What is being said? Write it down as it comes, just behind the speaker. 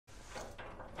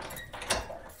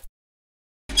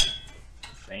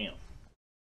Bam.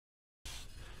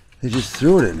 They just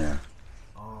threw it in there.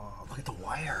 Oh, look at the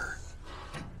wire.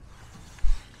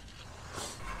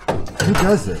 Who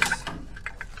does this?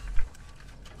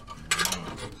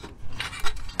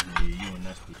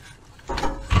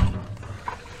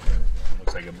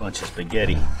 Looks like a bunch of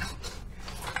spaghetti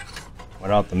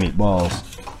without the meatballs.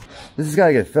 This has got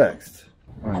to get fixed.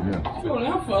 What's going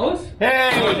on, fellas?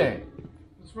 Hey!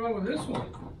 What's wrong with this one?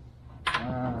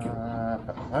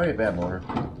 Probably a bad motor.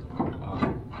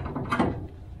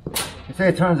 They say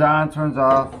it turns on, turns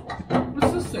off.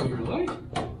 What's this thing? Your light?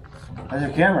 That's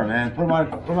your camera, man. Put 'em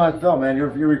on film, man.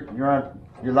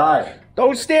 You're live.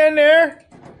 Don't stand there.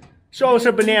 Show us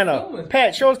a banana.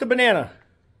 Pat, show us the banana.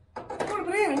 What a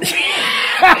banana?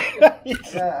 Yeah,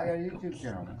 I got a YouTube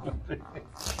channel.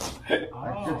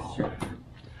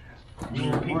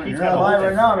 Pete's You're live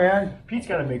right now, man. Pete's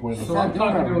got to make one of those. So I'm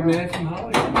talking to a man from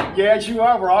Hollywood. Yes, you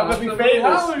are. We're all going to be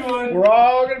famous. Hollywood. We're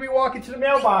all going to be walking to the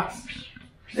mailbox.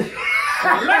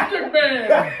 Electric man!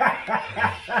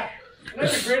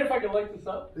 Wouldn't it be great if I could light this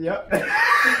up? Yep.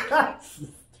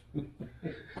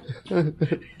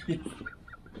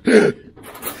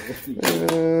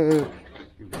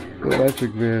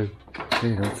 Electric man.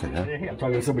 Hey, don't say that. I'm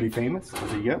talking to somebody famous. I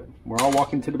said, yep. We're all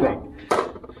walking to the bank.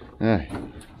 Hey,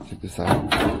 check this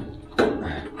out.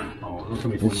 Oh,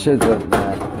 It should look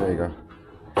that. There you go.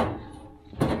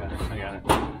 I got it.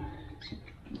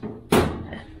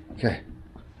 Okay.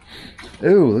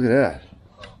 Ooh, look at that.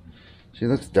 She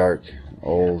looks dark,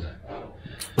 old.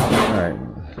 Alright,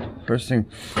 first thing.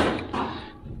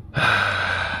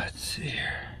 Let's see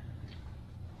here.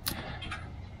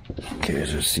 Okay,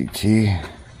 there's our CT.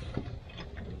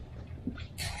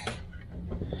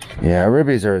 Yeah, our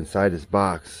ribbies are inside this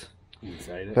box.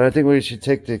 Inside it. But I think we should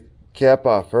take the cap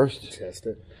off first. Test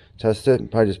it. Test it and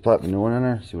probably just plop the new one in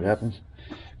there, see what happens.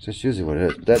 So that's usually what it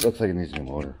is. That looks like it needs a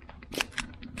new motor.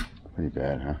 Pretty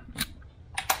bad, huh?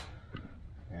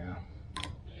 Yeah.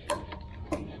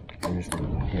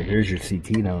 Here's your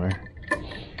CT down there.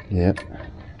 Yep.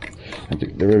 I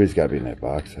think the ribbies got to be in that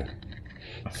box. I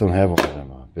just don't have one of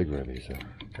them big ribbies. So.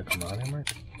 Took them out, Emmer?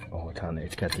 Oh, it's on there.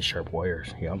 It's got the sharp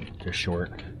wires. Yep, they're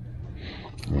short.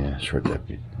 Yeah, short that.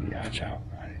 Yeah, watch out.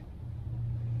 Right.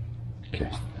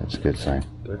 Okay, that's a good sign.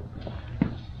 Good.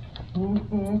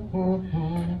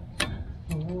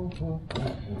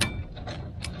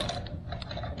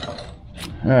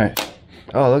 Alright.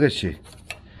 Oh, look at she.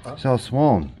 It's all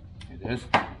swollen. It is?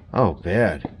 Oh,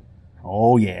 bad.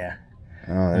 Oh, yeah.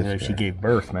 Oh, that's bad. She gave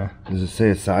birth, man. Does it say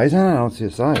a size on it? I don't see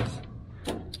a size.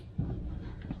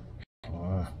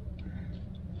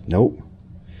 Nope.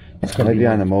 It's going to be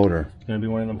on the motor. It's going to be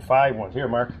one of them 5 ones. Here,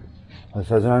 Mark. What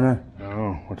says it on there?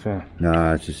 Oh, what's that?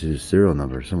 Nah, it's just his serial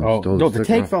number. Someone stole no, the the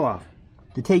sticker tag off. fell off.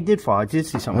 The tag did fall. I did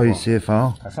see something Oh, you fall. see it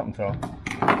fall? Something fell.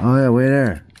 Oh, yeah, way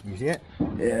there. You see it?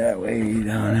 Yeah, way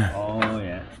down there. Oh,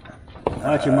 yeah. I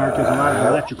thought you, Mark, there's a lot of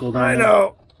electrical down there.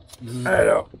 I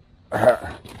know.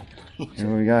 What do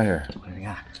we got here? What do we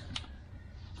got?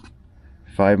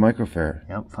 5 microfarad.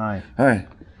 Yep, 5. All right.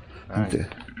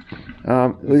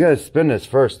 We got to spin this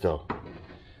first, though.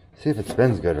 See if it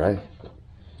spins good, right?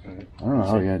 I don't know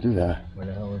how we're going to do that. Where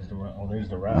the hell is the rod? Oh, there's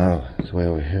the rod. Oh, it's way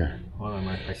over here. Hold on,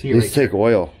 Mark. I see it Let's right take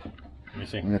oil. Let me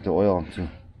see. We got the oil on, too.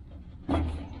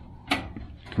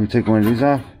 Can we take one of these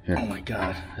off? Here. Oh, my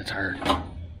God. That's hard.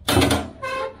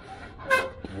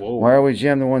 Whoa. Why are we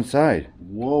jammed to one side?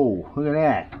 Whoa. Look at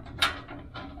that.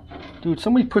 Dude,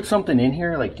 somebody put something in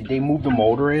here. Like, did they move the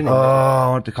motor in?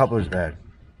 Oh, the coupler's bad.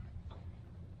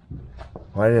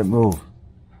 Why did it move?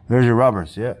 There's your rubber,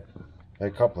 see it?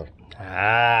 That coupler.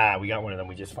 Ah, we got one of them.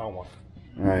 We just found one.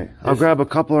 All right. I'll grab a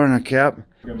coupler and a cap.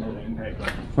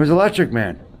 Where's Electric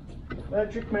Man?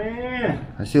 Electric Man.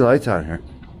 I see lights on here.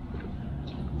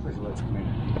 Where's Electric Man?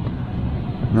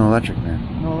 No Electric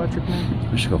Man. No Electric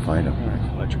Man? We should go find him. All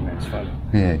right, Electric Man's fun.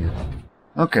 Yeah, good.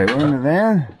 Okay, we're in the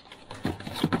van.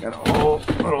 Got a whole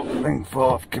little thing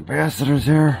full of capacitors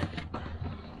here.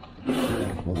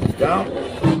 Pull this down.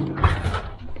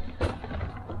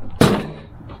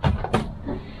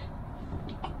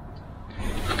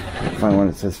 Find one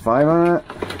that says 5 on it.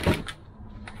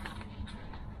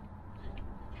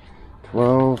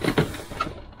 12.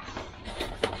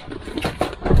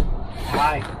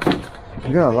 5.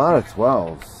 You got a lot of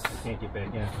 12s. Can't get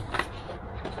back in.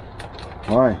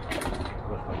 Why?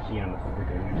 Left my key on the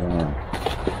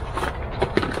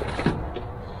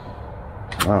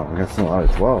Wow, we got still a lot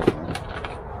of 12. Man.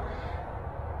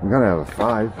 We gotta have a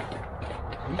 5.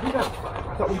 We did have a 5.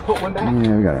 I thought we put one back.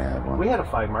 Yeah, we gotta have one. We had a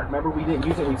 5, Mark. Remember, we didn't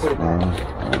use it. We put it back.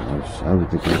 I would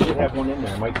think We should have one in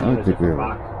there. It might be in a different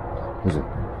box.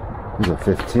 There's a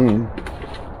 15.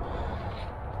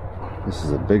 This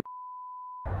is a big.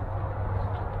 I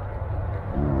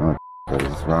don't know what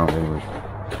is wrong with.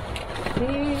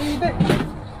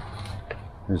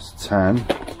 There's 10.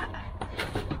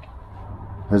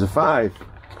 There's a 5.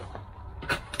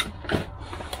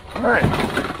 All right.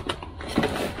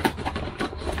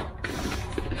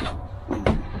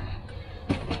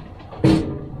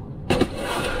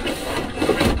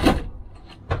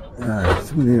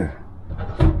 So we need a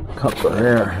coupler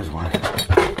there. Here's one.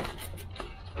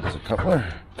 There's a coupler.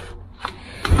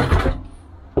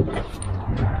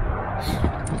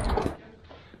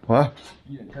 What?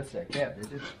 You didn't touch that cap,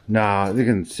 did you? No, you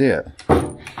can see it.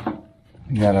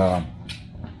 You got a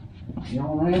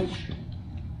wrench.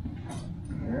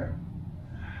 There.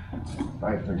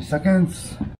 30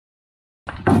 seconds.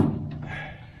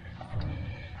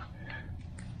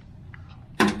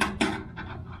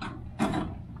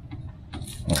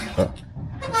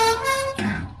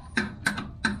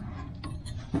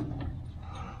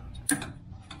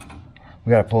 We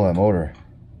gotta pull that motor.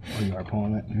 Oh, you are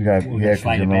pulling it? You gotta, yeah, because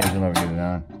slide your it motor's back. will never get it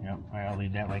on. Yep, I'll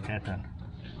leave that like that then.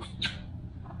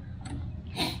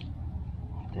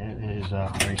 That is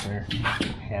right there,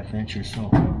 1/2 inch or so.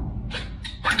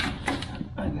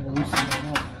 I gotta loosen that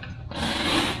up.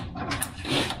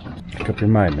 Make up your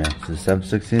mind, man. It's a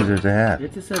 7/16 or it's a 1/2?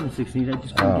 It's a 7/16. I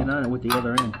just couldn't get on it with the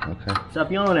other end. Okay.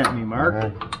 Stop yelling at me, Mark.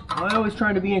 Right. I'm always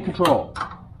trying to be in control.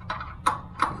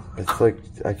 It's like,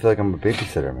 I feel like I'm a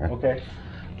babysitter, man. Okay.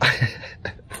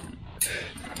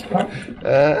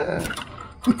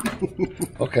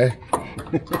 Okay.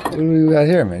 What do we got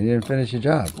here, man? You didn't finish your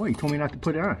job. Well, you told me not to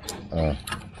put it on.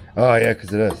 Oh, yeah,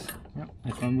 because it is. Yep,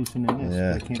 that's why I'm loosening this.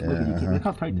 Yeah, I can't look at you. Look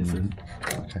how tight this is.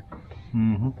 Okay.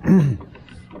 Mm-hmm.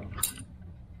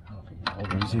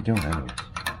 What is he doing anyway?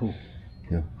 Who?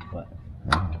 You. What?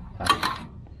 Oh. I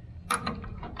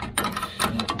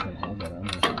don't think I hold that on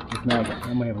there. If not,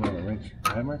 I might have another wrench.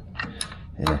 Right, Mark?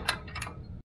 Yeah.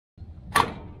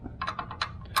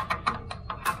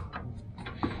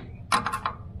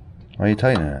 Why are you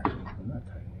tightening it? I'm not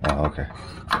tight. Oh, okay.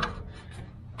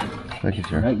 Making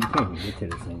sure. No, you can't even get to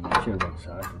this thing. I should have got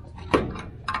sockets.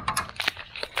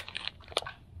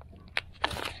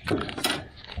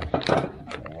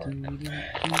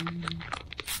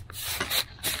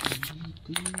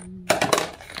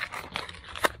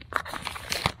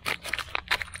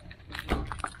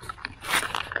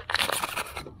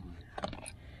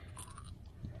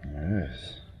 There it is.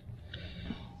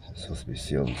 It's supposed to be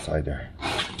sealed inside there.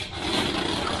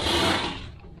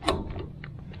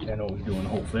 I know it was doing the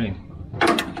whole thing.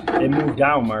 It moved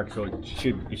down, Mark, so it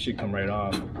should come right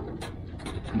off.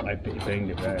 I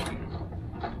banged it back.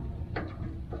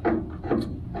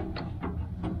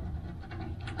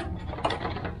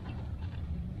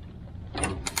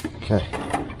 Okay.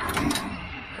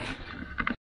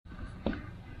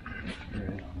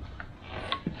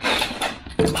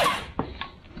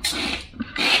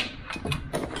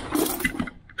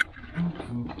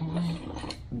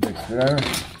 Big screwdriver.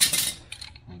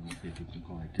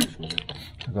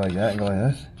 Go like that and go like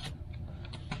this.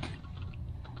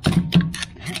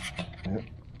 Yep.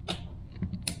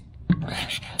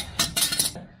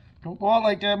 Don't go out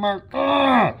like that, Mark.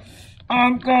 Ugh!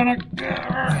 I'm gonna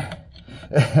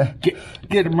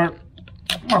get it, Mark.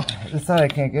 This side I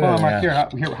can't get it. Oh, Mark, in.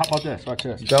 here, how about this? Watch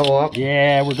this. Double up.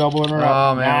 Yeah, we're doubling her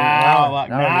up. Oh, man.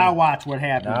 Now watch what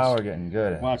happens. Now we're getting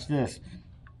good. Watch this.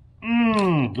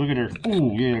 Look at her.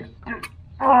 Ooh, yeah.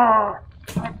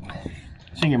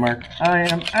 Sing it, Mark. I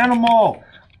am animal.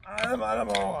 I'm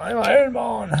animal. I'm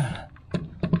animal.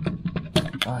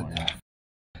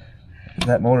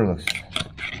 That motor looks.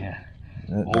 Yeah.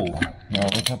 No,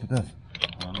 what's up with this?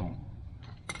 I don't know.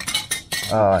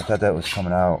 Oh, I thought that was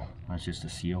coming out. That's just a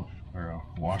seal or a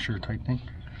washer type thing.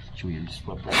 Should we just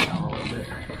flip that down a little bit?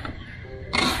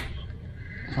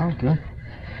 Sounds good.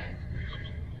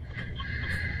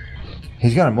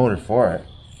 He's got a motor for it.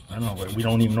 I know, but we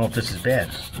don't even know if this is bad.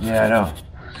 Yeah, I know.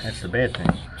 That's the bad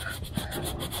thing.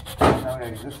 How do I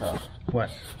get this out? What?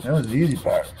 That was the easy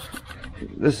part.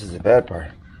 This is the bad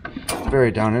part. It's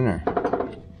buried down in there.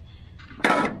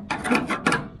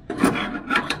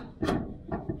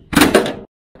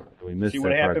 We missed See what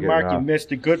that part happened, getting Mark? off. You missed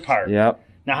the good part. Yep.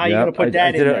 Now how are you going to put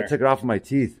that in there? I took it off of my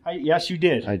teeth. Yes, you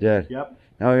did. I did. Yep.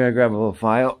 Now we're going to grab a little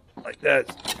file like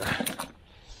that.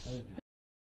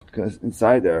 Because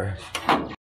inside there.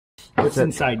 What's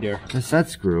inside there? The set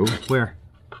screw. Where?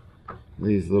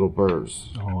 These little burrs.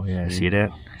 Oh, yeah. See that?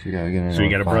 So you got to get in. So you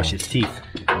got to brush his teeth.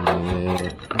 Yeah.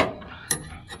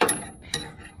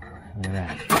 Look at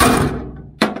that.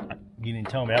 You didn't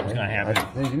tell me that was going to happen.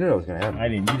 You knew it was going to happen. I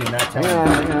didn't. You did not tell me.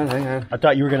 Hang on. I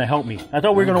thought you were going to help me. I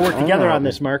thought we were going to work together on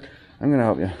this, Mark. I'm gonna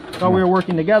help you. Thought we were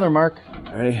working together, Mark.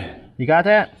 Ready? You got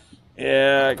that?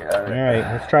 Yeah, I got it. All right,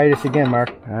 let's try this again,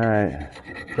 Mark. All right.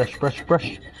 Brush, brush,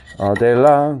 brush. All day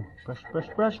long. Brush, brush,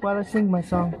 brush while I sing my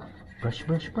song. Brush,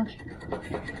 brush, brush.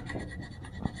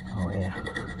 Oh, yeah.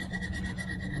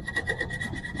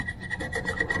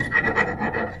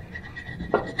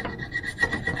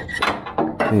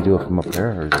 Can you do it from up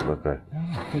there, or does it look good? Oh,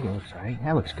 I think it looks right.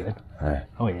 That looks good. All right.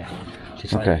 Oh, yeah.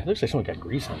 She's Okay. like, looks like someone got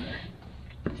grease on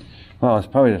there. Well, it's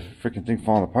probably the freaking thing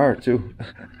falling apart, too.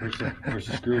 Where's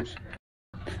the screws?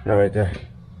 No, right there.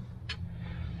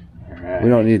 All right. We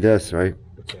don't need this, right?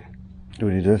 Okay. Do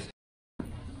we need this?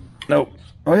 Nope.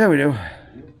 Oh, yeah, we do.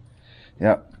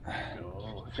 Yep.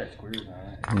 Oh, it's got squares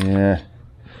on it. Yeah.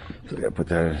 So we gotta put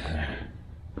that in.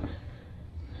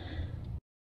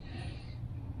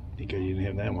 Think I didn't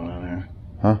have that one on there.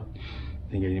 Huh?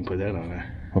 Think I didn't put that on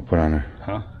there. We'll put on there.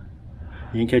 Huh?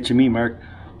 You ain't catching me, Mark.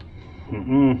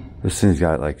 Mm-mm. This thing's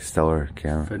got like stellar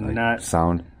camera, For like not-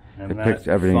 sound. I'm It not picked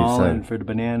everything falling inside. for the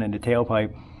banana and the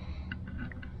tailpipe.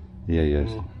 Yeah, yes.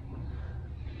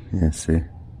 Yeah, see?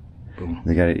 Boom.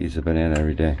 They gotta eat a banana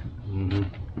every day. Mm-hmm.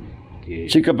 Yeah.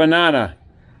 Chica banana!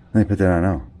 Let me put that on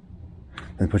now.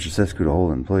 Then put your set screw to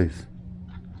hold it in place.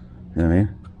 You know what I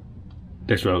mean?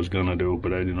 That's what I was gonna do,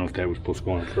 but I didn't know if that was supposed to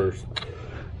go on first.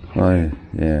 Well,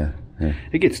 yeah.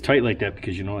 It gets tight like that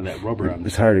because you know that rubber on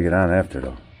It's hard to get on after,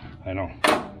 though. I know.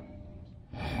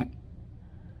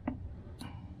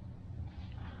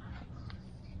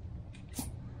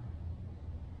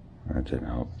 That didn't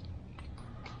help.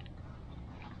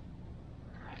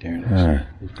 There it is. Alright,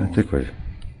 I think we...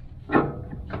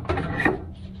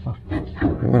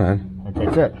 Hold on.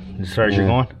 That's it. As far as you're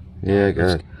going? Yeah, I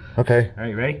got it. Okay. All right,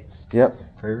 you ready? Yep.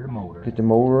 For the motor. Get the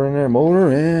motor in there.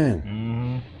 Motor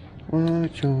in. Mm-hmm.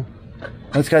 Watch out.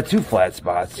 It's got two flat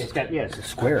spots. It's got, yeah, it's a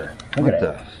square. Look What at the?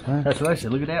 that. Huh? That's what I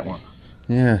said. Look at that one.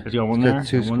 Yeah. There's got one It's there. got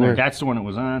two and one there. square. That's the one that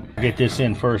was on. Get this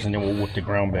in first, and then we'll whip the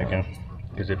ground back in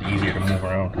because it'd be easier to move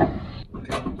around.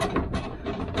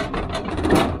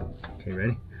 Okay,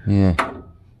 ready? Yeah.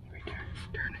 Right there.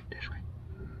 Turn it this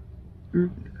way.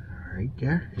 Right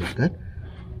there. Is that good?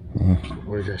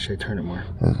 Or is that, should I turn it more?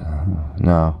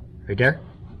 No. Right there?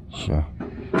 Sure.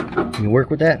 Can you work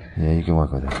with that? Yeah, you can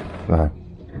work with that. Go ahead.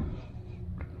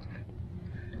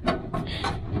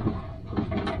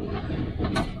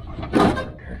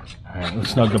 Alright, let's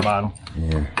snug the bottom.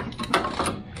 Yeah.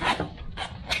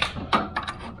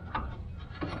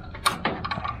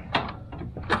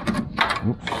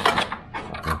 Oops.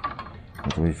 Okay.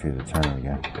 Let's wait for you to turn it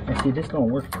again. Yeah, see, this don't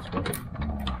work this way.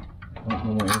 I don't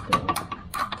know where it goes.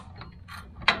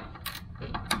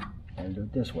 Gotta do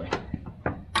it this way.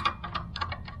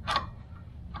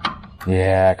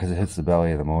 Yeah, because it hits the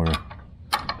belly of the motor.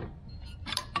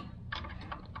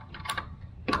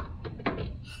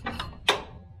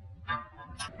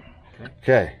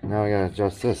 Okay, now I gotta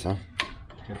adjust this, huh?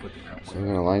 So I'm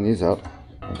gonna line these up.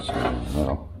 Let's see,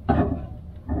 metal.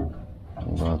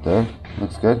 About there.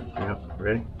 Looks good. Yep,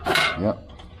 ready? Yep.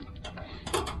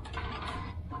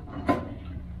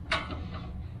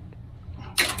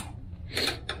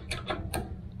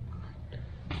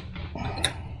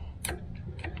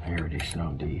 I already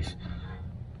snowed these.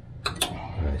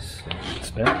 Nice.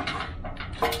 Spit.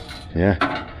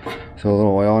 Yeah. So a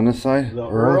little oil on this side. Little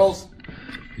Earls.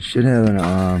 You should have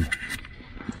an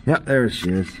Yep, there she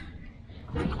is.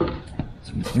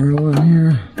 Some oil in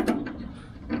here.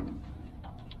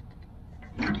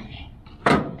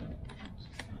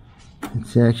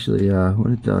 It's actually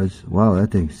what it does. Wow,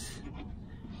 that thing's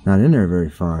not in there very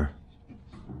far.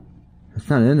 It's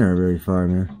not in there very far,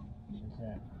 man.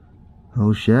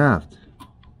 Whole shaft.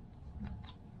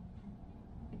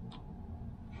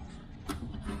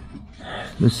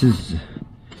 This is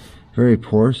very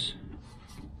porous.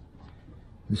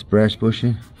 This brass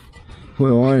bushing.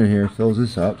 Put oil in here, fills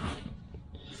this up,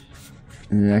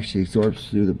 and it actually absorbs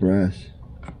through the brass.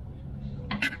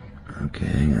 Okay,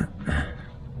 hang on.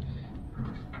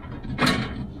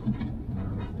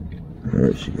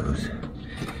 There she goes.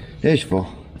 It's full.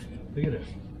 Look at this.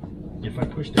 If I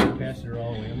push the capacitor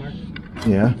all the way, Mark,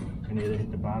 Yeah. I need to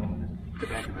hit the bottom of the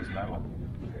back of this metal.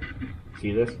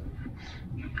 See this?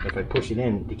 If I push it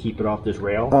in to keep it off this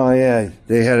rail. Oh yeah,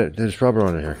 they had it. There's rubber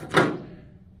on it here.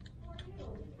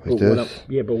 Like this.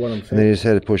 Yeah, but what I'm And they saying. just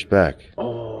had it pushed back.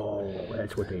 Oh,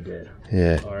 that's what they did.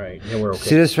 Yeah. All right, then we're okay.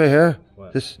 See this right here?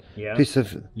 What? This Yeah. piece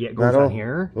of Yeah, it goes metal. on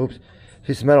here. Oops.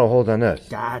 Piece of metal holds on this.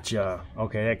 Gotcha.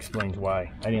 Okay, that explains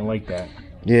why. I didn't like that.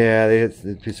 Yeah, they had,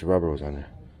 the piece of rubber was on there.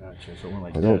 Gotcha. So it went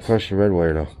like But don't this. crush the red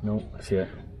wire though. Nope, I see it.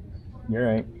 You're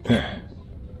right.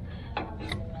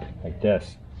 Like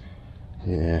this.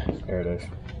 Yeah. There it is.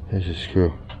 There's a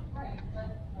screw.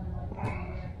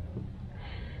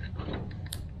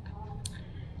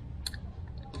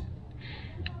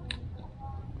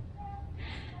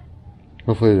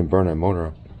 Hopefully it didn't burn that motor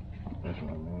up. That's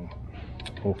what I mean.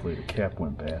 Hopefully the cap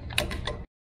went bad.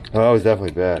 Oh, that was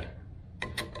definitely bad.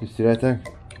 You see that thing?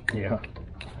 Yeah.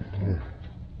 I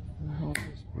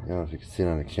don't know if you can see it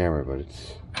on the camera, but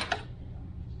it's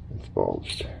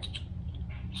bulged.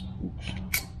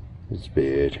 It's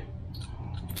bad.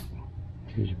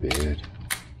 It's bad.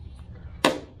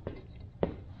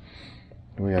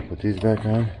 We gotta put these back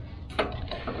on.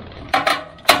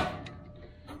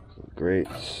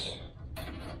 Grates.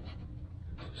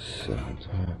 Set on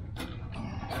top.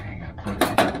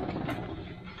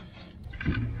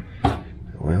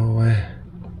 Oil away.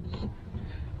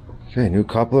 Okay, new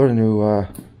coupler, new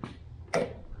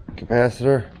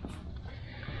capacitor.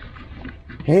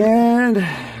 And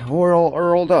we're all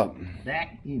oiled up.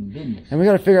 Back in business. And we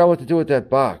gotta figure out what to do with that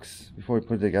box before we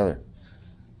put it together.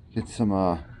 Get some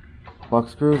buck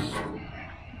screws.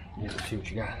 Yeah, see what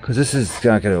you got. Cause this is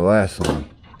not gonna last long.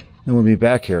 And we'll be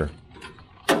back here.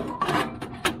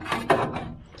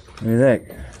 What do you think?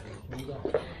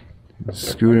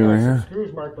 Screwed in right here.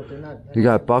 Screws, Mark, but they're not. You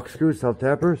got buck screws,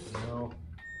 self-tappers? No.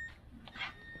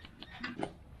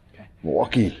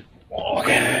 Walkie.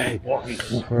 Walkie.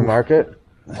 Can we mark it?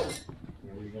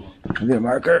 You need a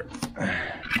marker?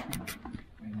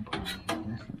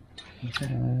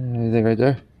 Anything right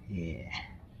there? Yeah.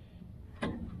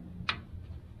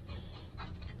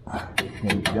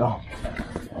 There you go.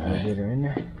 Get her in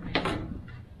there.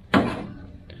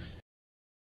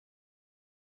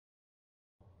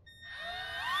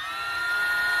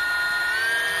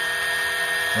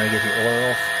 Want to get the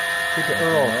oil? Get the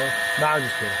oil. No, I'm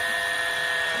just kidding.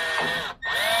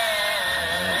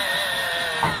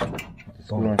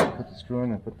 Put the screw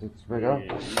in and put this back out.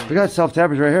 We got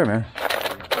self-tappers right here, man.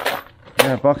 We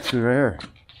got a buck screw right here.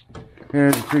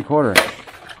 Here's a 3/4.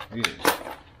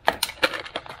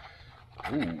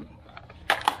 Ooh.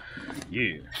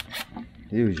 Yeah.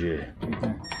 Huge, yeah.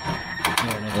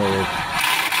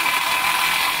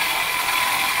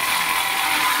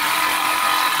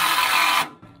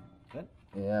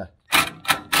 Yeah.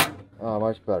 Oh,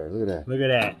 much better. Look at that. Look at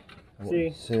that.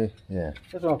 See? See? Yeah.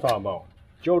 That's what I'm talking about.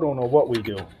 Joe don't know what we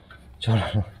do.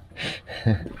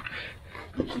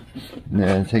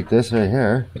 Then take this right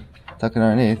here, tuck it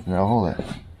underneath, and I'll hold it.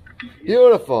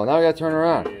 Beautiful. Now we gotta turn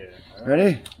around. Yeah.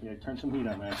 Ready? Yeah, turn some heat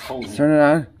on, man. It's cold in Turn here. it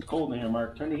on. It's cold in here,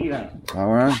 Mark. Turn the heat on. Now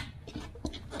we're on.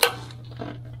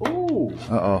 Ooh.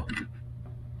 Uh-oh.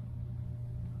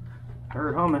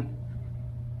 Heard humming.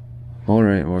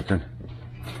 Motor ain't working.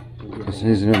 This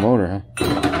needs a new motor, huh?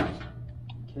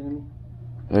 Kidding me?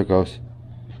 There it goes.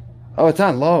 Oh, it's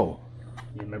on low.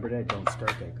 You remember that? Don't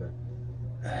start that good.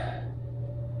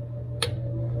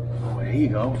 Oh, there you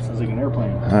go. Sounds like an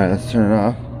airplane. All right, let's turn it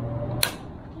off.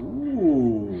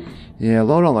 Ooh. Yeah,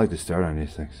 low don't like to start on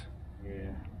these things.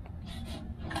 Yeah.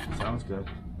 Sounds good.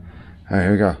 All right,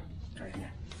 here we go. Right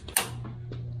here.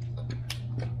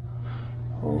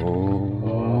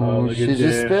 Oh, look she's at just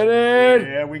this. spinning.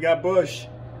 Yeah, we got Bush.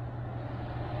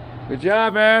 Good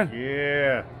job, man.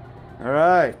 Yeah. All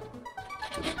right.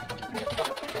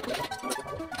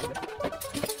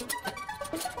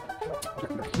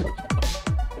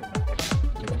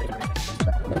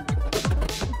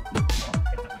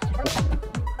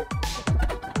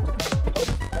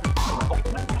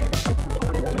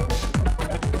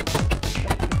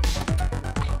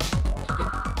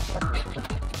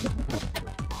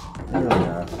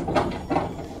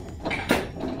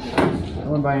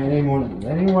 I wouldn't buy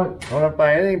I wouldn't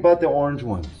buy anything but the orange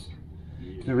ones.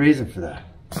 The reason for that.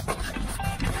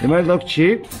 They might look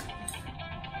cheap,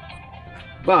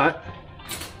 but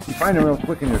you find them real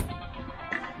quick in your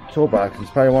toolbox. It's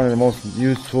probably one of the most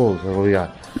used tools that we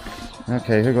got.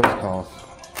 Okay, here goes the calls.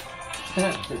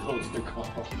 There goes the call.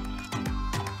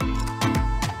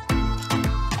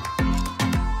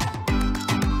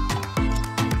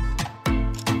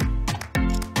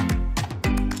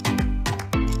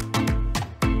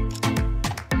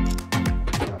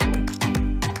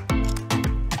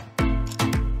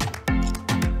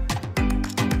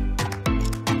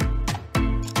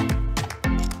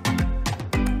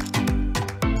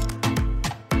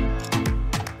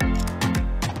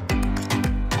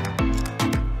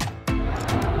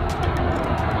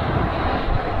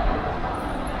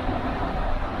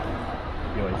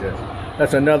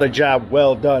 That's another job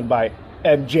well done by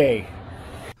MJ.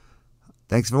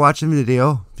 Thanks for watching the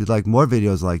video. If you'd like more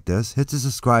videos like this, hit the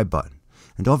subscribe button.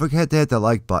 And don't forget to hit that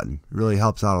like button. It really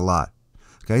helps out a lot.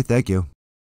 Okay, thank you.